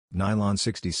Nylon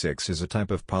 66 is a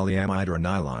type of polyamide or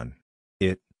nylon.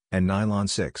 It, and Nylon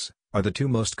 6, are the two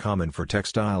most common for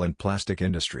textile and plastic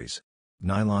industries.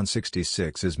 Nylon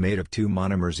 66 is made of two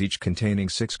monomers each containing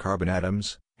 6 carbon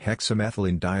atoms,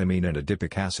 hexamethylene diamine and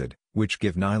adipic acid, which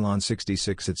give Nylon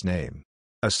 66 its name.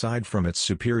 Aside from its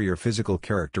superior physical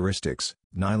characteristics,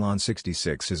 Nylon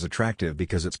 66 is attractive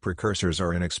because its precursors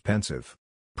are inexpensive.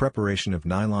 Preparation of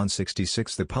Nylon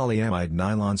 66. The polyamide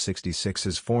Nylon 66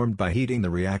 is formed by heating the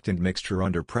reactant mixture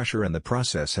under pressure, and the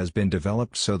process has been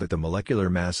developed so that the molecular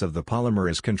mass of the polymer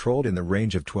is controlled in the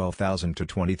range of 12,000 to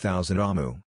 20,000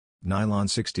 AMU. Nylon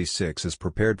 66 is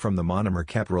prepared from the monomer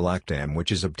caprolactam,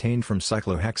 which is obtained from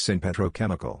cyclohexane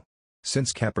petrochemical.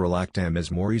 Since caprolactam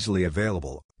is more easily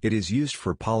available, it is used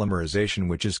for polymerization,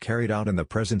 which is carried out in the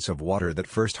presence of water that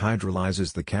first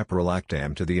hydrolyzes the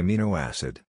caprolactam to the amino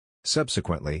acid.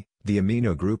 Subsequently, the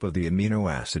amino group of the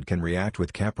amino acid can react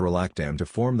with caprolactam to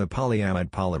form the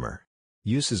polyamide polymer.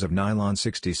 Uses of Nylon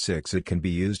 66. It can be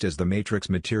used as the matrix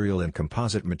material in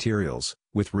composite materials,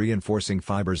 with reinforcing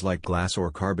fibers like glass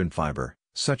or carbon fiber.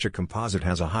 Such a composite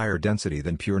has a higher density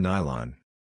than pure nylon.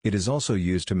 It is also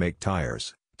used to make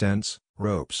tires, tents,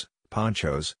 ropes,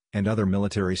 ponchos, and other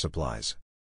military supplies.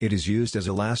 It is used as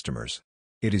elastomers.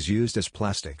 It is used as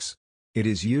plastics. It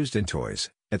is used in toys,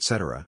 etc.